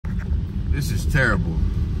This is terrible.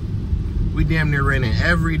 We damn near raining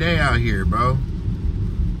every day out here, bro.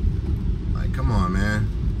 Like, come on, man.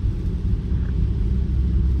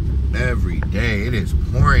 Every day. It is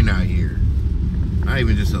pouring out here. Not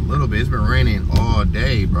even just a little bit. It's been raining all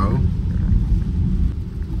day, bro.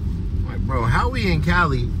 Like, bro, how we in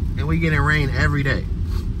Cali and we getting rain every day?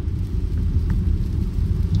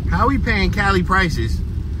 How we paying Cali prices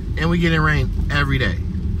and we getting rain every day?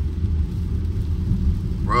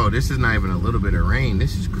 Bro, this is not even a little bit of rain.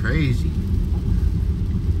 This is crazy.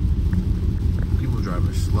 People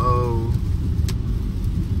driving slow.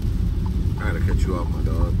 I gotta cut you off, my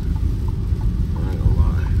dog. I ain't gonna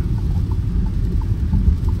lie.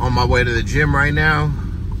 On my way to the gym right now.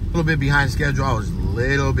 A little bit behind schedule. I was a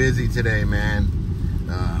little busy today, man.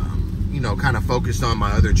 You know, kind of focused on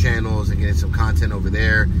my other channels and getting some content over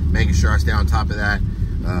there, making sure I stay on top of that,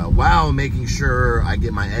 while making sure I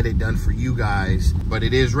get my edit done for you guys. But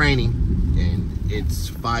it is raining and it's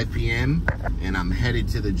 5 p.m. and I'm headed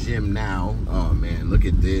to the gym now. Oh man, look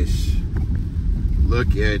at this.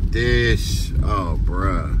 Look at this. Oh,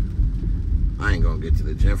 bruh. I ain't gonna get to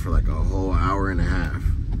the gym for like a whole hour and a half.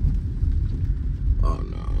 Oh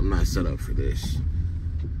no, I'm not set up for this.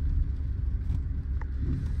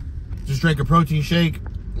 Just drank a protein shake,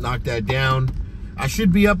 knocked that down. I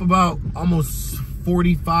should be up about almost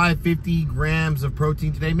 45, 50 grams of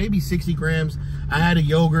protein today, maybe 60 grams. I had a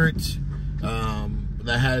yogurt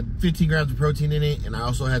that had 15 grams of protein in it, and I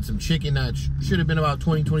also had some chicken that should have been about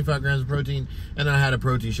 20, 25 grams of protein, and then I had a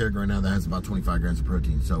protein shake right now that has about 25 grams of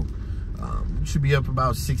protein. So should be up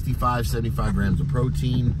about 65, 75 grams of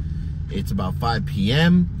protein. It's about 5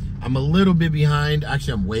 p.m. I'm a little bit behind.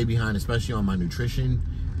 Actually, I'm way behind, especially on my nutrition.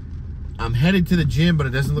 I'm headed to the gym, but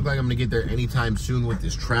it doesn't look like I'm gonna get there anytime soon with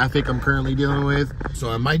this traffic I'm currently dealing with.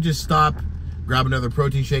 So I might just stop, grab another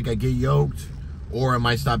protein shake, I get yoked, or I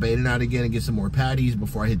might stop at In-N-Out again and get some more patties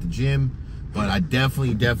before I hit the gym. But I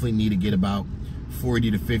definitely need to get about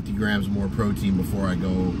 40 to 50 grams more protein before I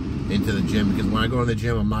go into the gym, because when I go to the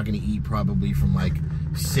gym, I'm not gonna eat probably from like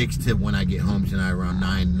 6 to when I get home tonight around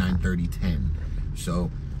 9:30, 10.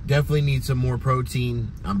 So definitely need some more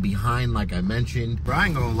protein. I'm behind, like I mentioned. But I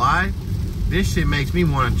ain't gonna lie, this shit makes me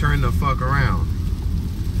want to turn the fuck around.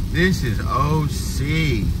 This is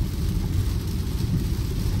OC.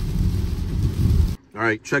 All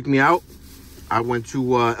right, check me out. I went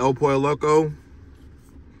to El Pollo Loco.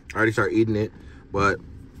 I already started eating it, but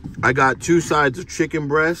I got 2 sides of chicken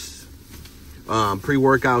breast,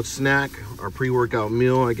 pre-workout snack, or pre-workout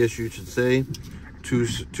meal, I guess you should say.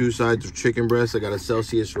 Two sides of chicken breast. I got a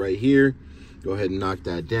Celsius right here. Go ahead and knock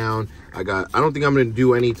that down. I don't think I'm gonna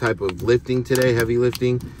do any type of lifting today, heavy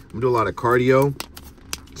lifting. I'm gonna do a lot of cardio,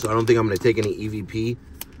 so I don't think I'm gonna take any EVP.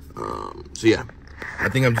 So yeah, I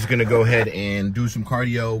think I'm just gonna go ahead and do some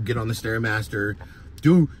cardio, get on the Stairmaster.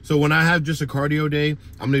 So when I have just a cardio day,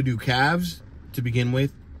 I'm gonna do calves to begin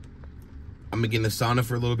with. I'm gonna get in the sauna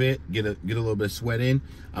for a little bit, get a little bit of sweat in.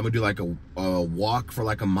 I'm gonna do like a walk for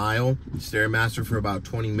like a mile, Stairmaster for about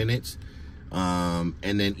 20 minutes. And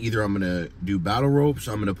then either I'm gonna do battle ropes,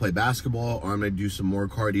 or I'm gonna play basketball, or I'm gonna do some more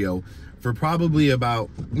cardio for probably about,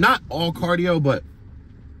 not all cardio, but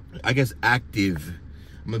I guess active.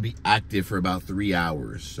 I'm gonna be active for about 3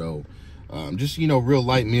 hours. So just, you know, real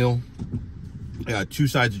light meal. I got 2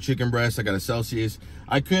 sides of chicken breast. I got a Celsius.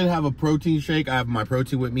 I could have a protein shake. I have my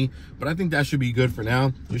protein with me, but I think that should be good for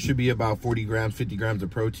now. It should be about 40 grams, 50 grams of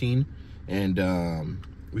protein, and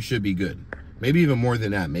we should be good. Maybe even more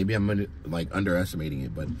than that. Maybe I'm like underestimating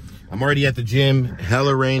it, but I'm already at the gym.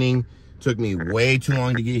 Hella raining. Took me way too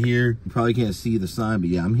long to get here. You probably can't see the sign, but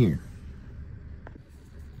yeah, I'm here.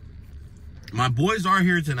 My boys are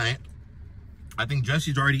here tonight. I think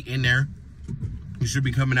Jesse's already in there. He should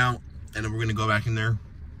be coming out, and then we're gonna go back in there.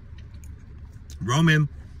 Roman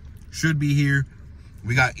should be here.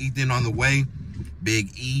 We got Ethan on the way, Big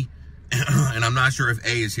E, and I'm not sure if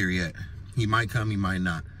A is here yet. He might come, he might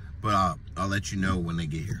not, but I'll let you know when they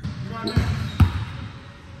get here.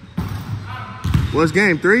 What's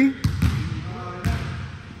game 3?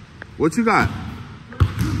 What you got?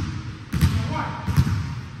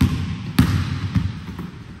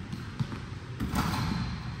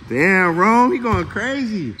 Damn, Rome, he going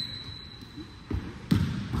crazy.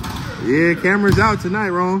 Yeah, camera's out tonight,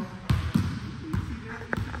 Ron.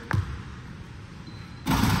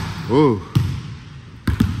 Ooh.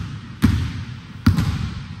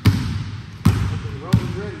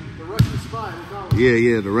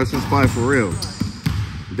 Yeah, the Russian spy for real.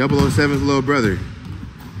 007's little brother.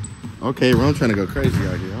 Okay, Ron trying to go crazy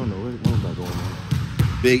out here. I don't know what's about going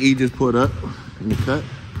on. Big E just pulled up in the cut.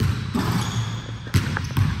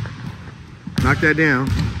 Knock that down.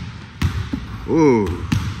 Ooh.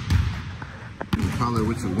 Probably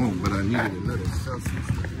which it won't, but I needed another substance.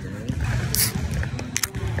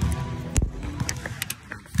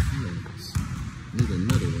 Need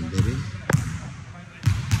another one, baby.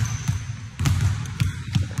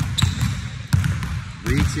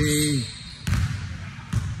 Reaching.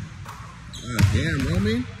 God damn,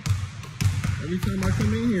 Romy. Every time I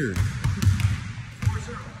come in here.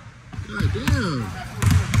 God damn.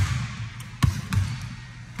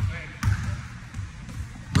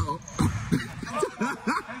 Uh-oh.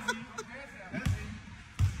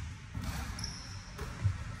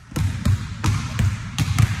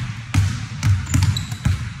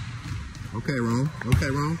 Okay, Ron. Okay,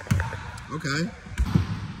 Ron. Okay.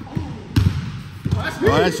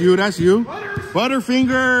 Oh, that's you. That's you.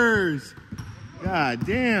 Butterfingers. God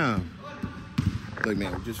damn. Look,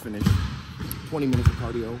 man, we just finished 20 minutes of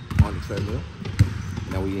cardio on the treadmill.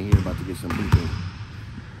 Now we in here about to get some beefing.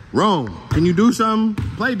 Rome, can you do something?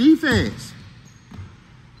 Play defense.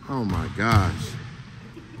 Oh my gosh.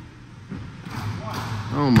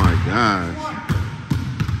 Oh my gosh.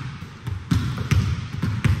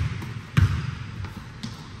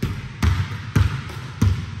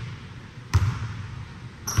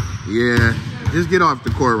 Yeah, just get off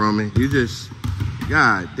the court, Roman. You just,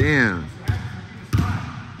 God damn.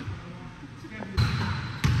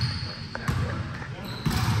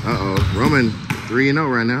 Uh-oh, Roman 3-0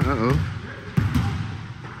 right now.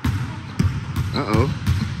 Uh-oh.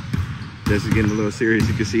 This is getting a little serious.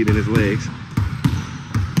 You can see it in his legs.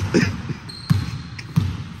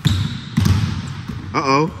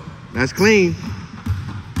 Uh-oh, that's clean.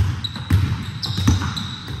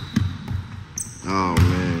 Oh,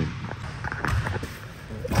 man.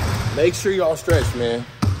 Make sure y'all stretch, man.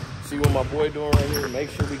 See what my boy doing right here? Make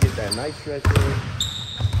sure we get that nice stretch in.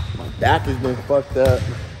 My back has been fucked up.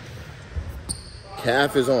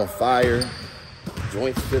 Calf is on fire.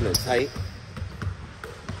 Joints feeling tight.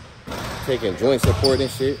 Taking joint support and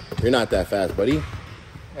shit. You're not that fast, buddy.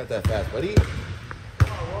 Not that fast, buddy.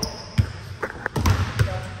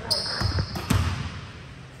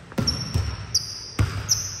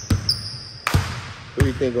 Who do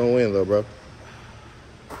you think gonna win, though, bro?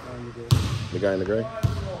 The guy in the gray?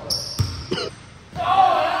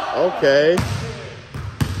 Okay.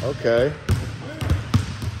 Okay.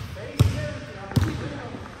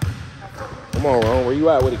 Come on, Ron. Where you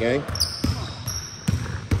at with it, gang?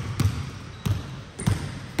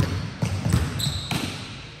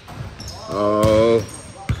 Oh.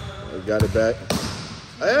 We got it back.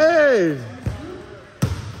 Hey!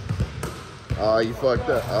 Oh, you fucked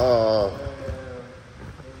up. Oh.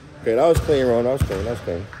 Okay, that was clean, Ron. That was clean. That was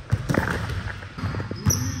clean.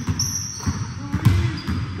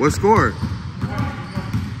 What score?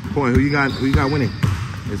 Point. Who you got winning?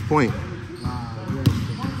 It's point.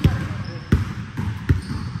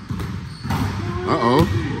 Uh-oh.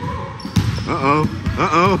 Uh-oh.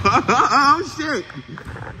 Uh-oh. Oh, shit.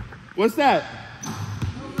 What's that?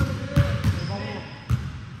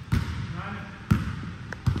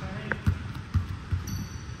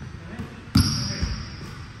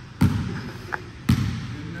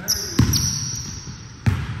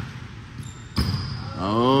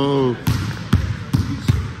 Oh.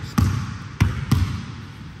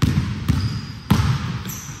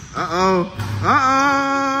 Uh-oh.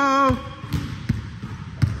 Uh-oh.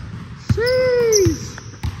 Jeez.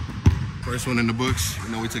 First one in the books. You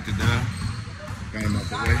know we took the dub. Got him out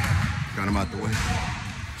the way. Got him out the way.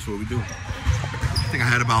 That's what we do. I think I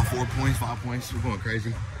had about 4 points, 5 points. We're going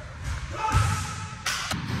crazy.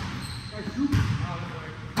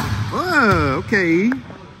 Oh, okay.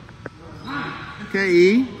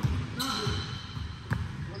 Okay.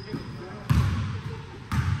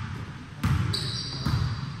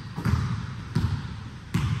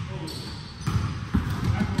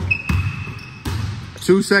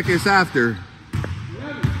 2 seconds after.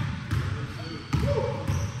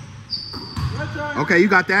 Okay, you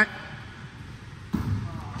got that.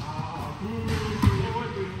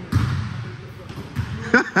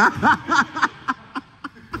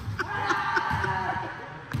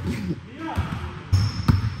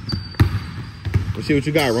 Let's see what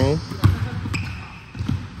you got, Rome.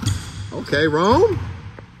 Okay, Rome.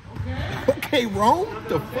 Okay, Rome. What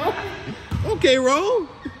the fuck? Okay, Rome.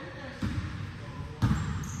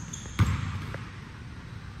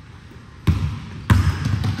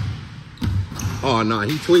 Oh, no,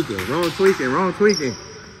 he tweaking. Wrong tweaking. Wrong tweaking.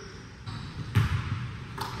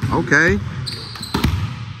 Okay.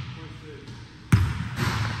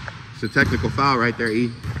 It's a technical foul right there,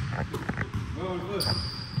 E.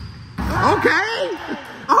 Okay.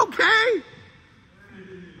 Okay.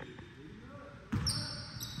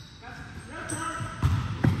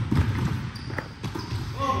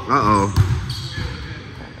 Uh-oh.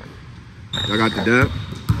 Y'all got the dub?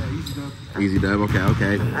 Yeah, easy dub. Easy dub,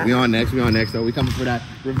 okay. We on next, though. We coming for that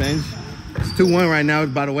revenge. It's 2-1 right now,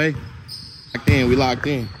 by the way. We locked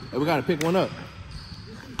in. Hey, we gotta pick one up.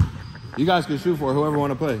 You guys can shoot for whoever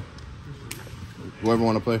wanna play. Whoever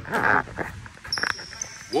wanna play.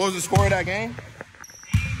 What was the score of that game?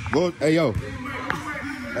 Hey, yo.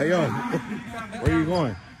 Where you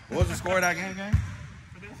going? What was the score of that game?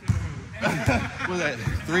 What was that,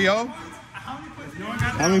 3-0?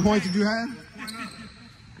 How many points did you have?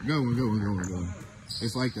 Good one.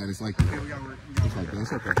 It's like that. It's like that.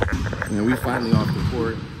 It's okay. And we finally off the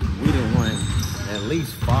court. We didn't win at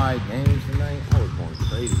least 5 games tonight. I was going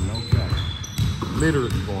crazy, no cap.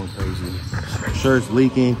 Literally going crazy. Shirt's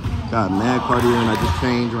leaking. Got mad cardio and I just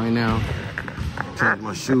changed right now. Changed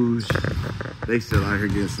my shoes. They still out here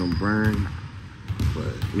getting some burn.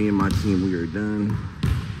 But me and my team, we are done.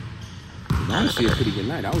 Honestly, a pretty good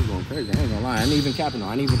night. I was going crazy. I ain't gonna lie. I ain't even capping though.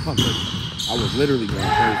 I ain't even pumping. I was literally going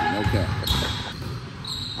crazy. No cap.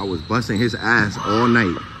 I was busting his ass all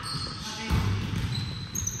night.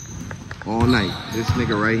 All night. This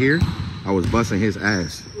nigga right here, I was busting his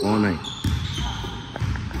ass all night.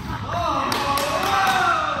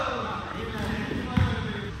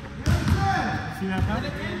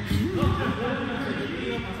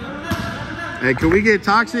 Hey, can we get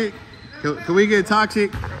toxic? Can we get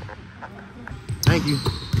toxic? Thank you.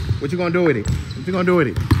 What you gonna do with it? What you gonna do with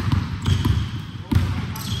it?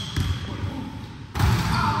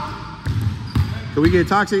 Can we get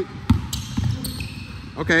toxic?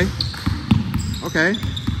 Okay.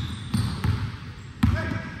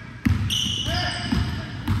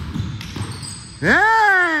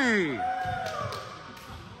 Hey!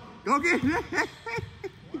 Go get it.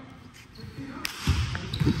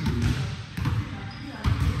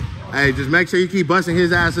 Hey, just make sure you keep busting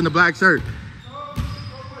his ass in the black shirt.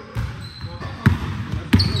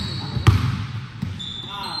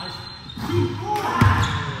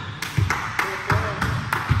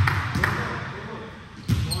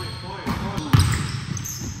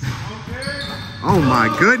 Oh my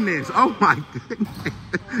goodness.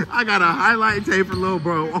 I got a highlight tape for little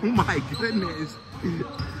bro. Oh my goodness.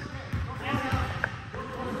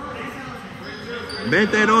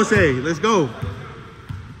 Vente doce. Let's go.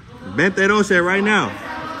 Vente doce right now.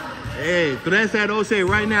 Hey, 13-12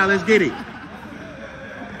 right now. Let's get it.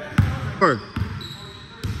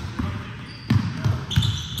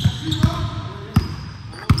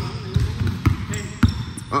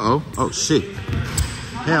 Uh-oh. Oh, shit.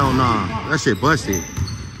 Hell nah. That shit busted.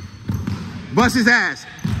 Bust his ass.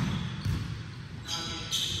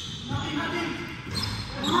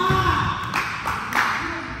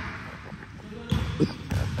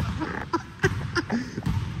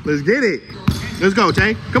 Let's get it. Let's go,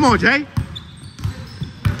 Jay. Come on, Jay.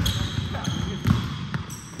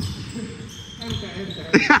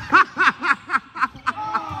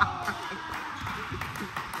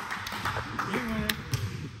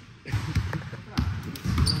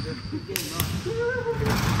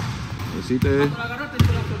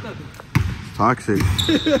 Toxic.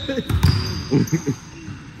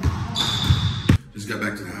 Just got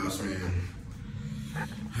back to the house, man.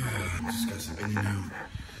 Just got some in and out.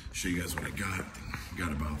 Show you guys what I got.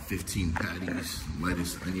 Got about 15 patties,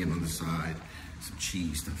 lettuce, onion on the side, some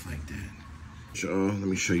cheese, stuff like that. So let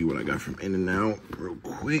me show you what I got from In-N-Out real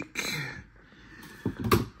quick.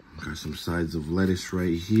 Got some sides of lettuce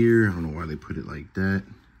right here. I don't know why they put it like that.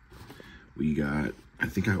 We got, I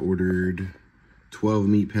think I ordered 12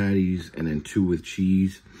 meat patties and then 2 with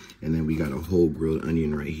cheese. And then we got a whole grilled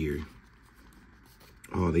onion right here.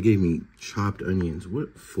 Oh, they gave me chopped onions.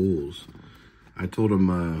 What fools. I told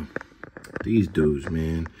them, these dudes,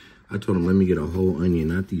 man. I told them, let me get a whole onion,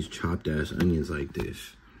 not these chopped ass onions like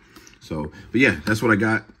this. So, but yeah, that's what I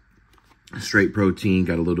got. Straight protein,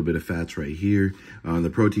 got a little bit of fats right here. The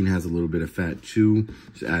protein has a little bit of fat too.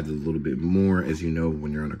 Just add a little bit more. As you know,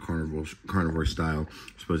 when you're on a carnivore style,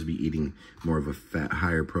 you're supposed to be eating more of a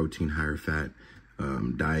higher protein, higher fat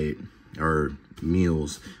diet or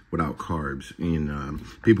meals without carbs. And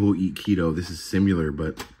people who eat keto, this is similar,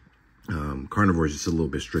 but carnivore is just a little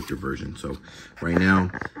bit stricter version. So right now,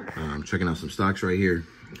 I'm checking out some stocks right here.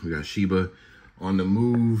 We got Shiba on the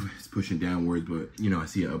move. It's pushing downwards, but you know, I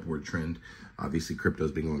see an upward trend. Obviously,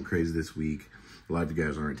 crypto's been going crazy this week. A lot of you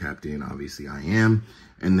guys aren't tapped in. Obviously, I am.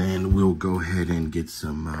 And then we'll go ahead and get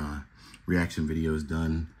some reaction videos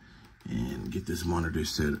done and get this monitor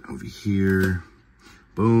set over here.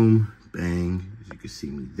 Boom, bang. As you can see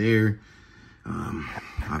me there.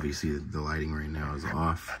 Obviously the lighting right now is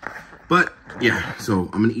off, but yeah, so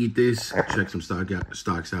I'm gonna eat this, check some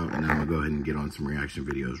stocks out, and then I'm gonna go ahead and get on some reaction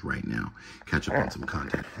videos right now, catch up on some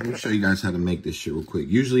content. Let me show you guys how to make this shit real quick.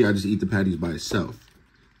 Usually I just eat the patties by itself,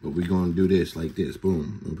 but we're gonna do this like this.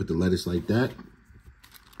 Boom. I'm gonna put the lettuce like that.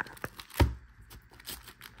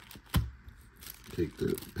 Take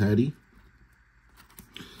the patty.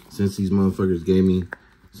 Since these motherfuckers gave me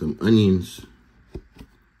some onions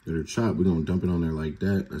that are chopped, we're gonna dump it on there like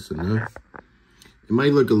that. That's enough. It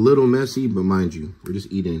might look a little messy, but mind you, we're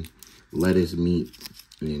just eating lettuce, meat,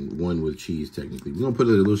 and one with cheese, technically. We're gonna put a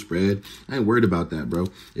little spread. I ain't worried about that, bro.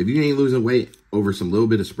 If you ain't losing weight over some little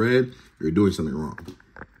bit of spread, you're doing something wrong.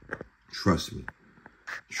 Trust me.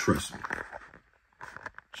 Trust me.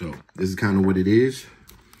 So, this is kind of what it is.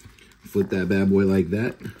 Flip that bad boy like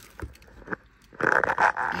that.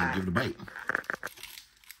 And give it a bite.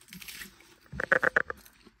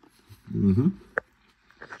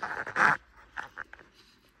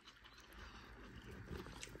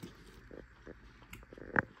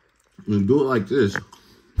 And do it like this.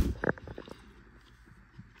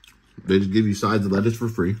 They just give you sides of lettuce for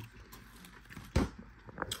free.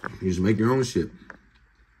 You just make your own shit.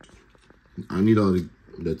 I need all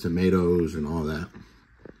the tomatoes and all that.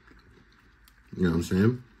 You know what I'm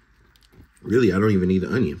saying? Really, I don't even need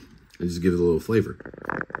the onion. I just give it a little flavor.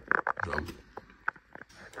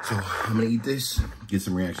 So I'm gonna eat this, get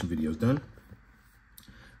some reaction videos done,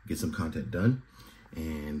 get some content done.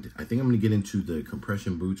 And I think I'm gonna get into the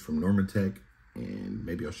compression boots from Normatec, and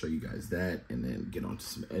maybe I'll show you guys that and then get on to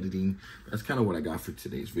some editing. That's kind of what I got for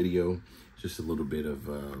today's video. Just a little bit of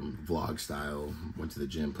vlog style. Went to the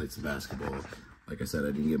gym, played some basketball. Like I said, I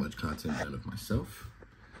didn't get much content done of myself,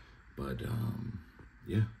 but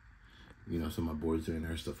yeah, you know, some of my boys are in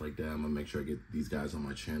there, stuff like that. I'm gonna make sure I get these guys on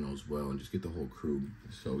my channel as well and just get the whole crew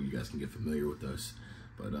so you guys can get familiar with us.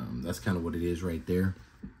 But that's kind of what it is right there.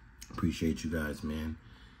 Appreciate you guys, man.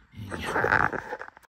 And yeah.